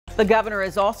The governor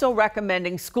is also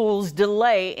recommending schools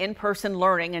delay in-person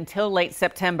learning until late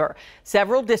September.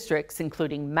 Several districts,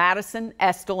 including Madison,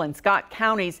 Estill, and Scott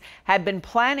counties, had been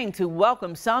planning to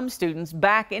welcome some students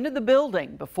back into the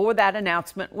building before that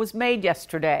announcement was made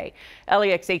yesterday.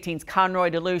 LEX 18's Conroy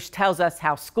DeLuche tells us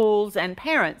how schools and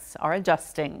parents are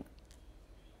adjusting.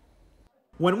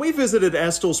 When we visited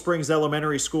Estill Springs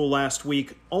Elementary School last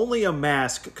week, only a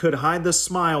mask could hide the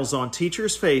smiles on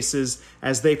teachers' faces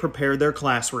as they prepared their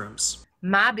classrooms.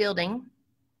 My building,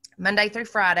 Monday through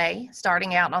Friday,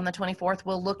 starting out on the 24th,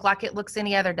 will look like it looks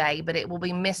any other day, but it will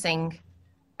be missing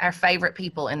our favorite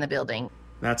people in the building.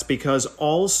 That's because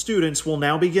all students will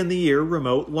now begin the year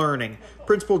remote learning.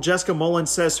 Principal Jessica Mullins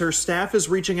says her staff is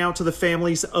reaching out to the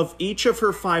families of each of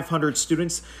her 500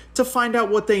 students to find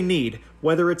out what they need,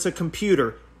 whether it's a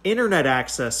computer, internet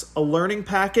access, a learning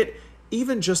packet,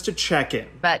 even just a check-in.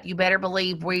 But you better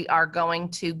believe we are going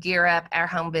to gear up our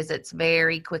home visits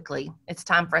very quickly. It's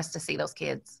time for us to see those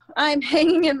kids. I'm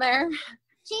hanging in there.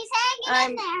 She's hanging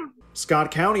in there.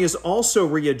 Scott County is also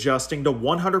readjusting to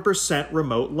 100%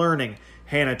 remote learning.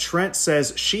 Hannah Trent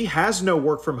says she has no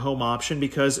work from home option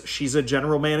because she's a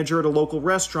general manager at a local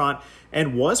restaurant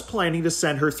and was planning to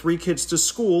send her 3 kids to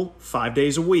school 5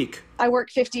 days a week. I work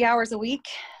 50 hours a week,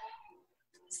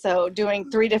 so doing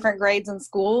 3 different grades in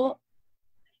school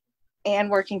and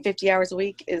working 50 hours a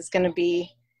week is going to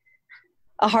be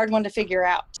a hard one to figure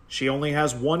out. She only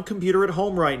has 1 computer at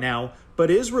home right now, but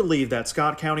is relieved that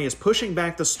Scott County is pushing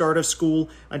back the start of school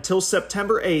until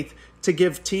September 8th to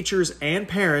give teachers and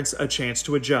parents a chance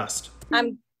to adjust.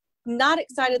 I'm not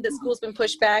excited that school's been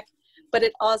pushed back, but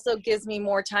it also gives me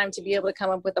more time to be able to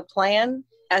come up with a plan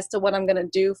as to what I'm going to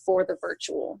do for the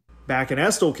virtual. Back in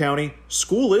Estill County,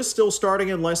 school is still starting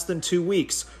in less than 2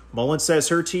 weeks. Mullins says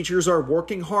her teachers are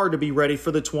working hard to be ready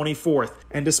for the 24th.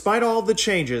 And despite all of the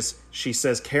changes, she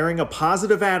says carrying a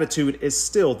positive attitude is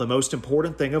still the most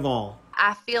important thing of all.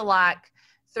 I feel like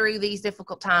through these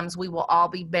difficult times, we will all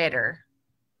be better.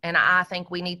 And I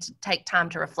think we need to take time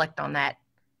to reflect on that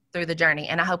through the journey.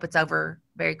 And I hope it's over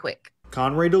very quick.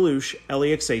 Conroy DeLuche,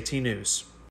 LEX 18 News.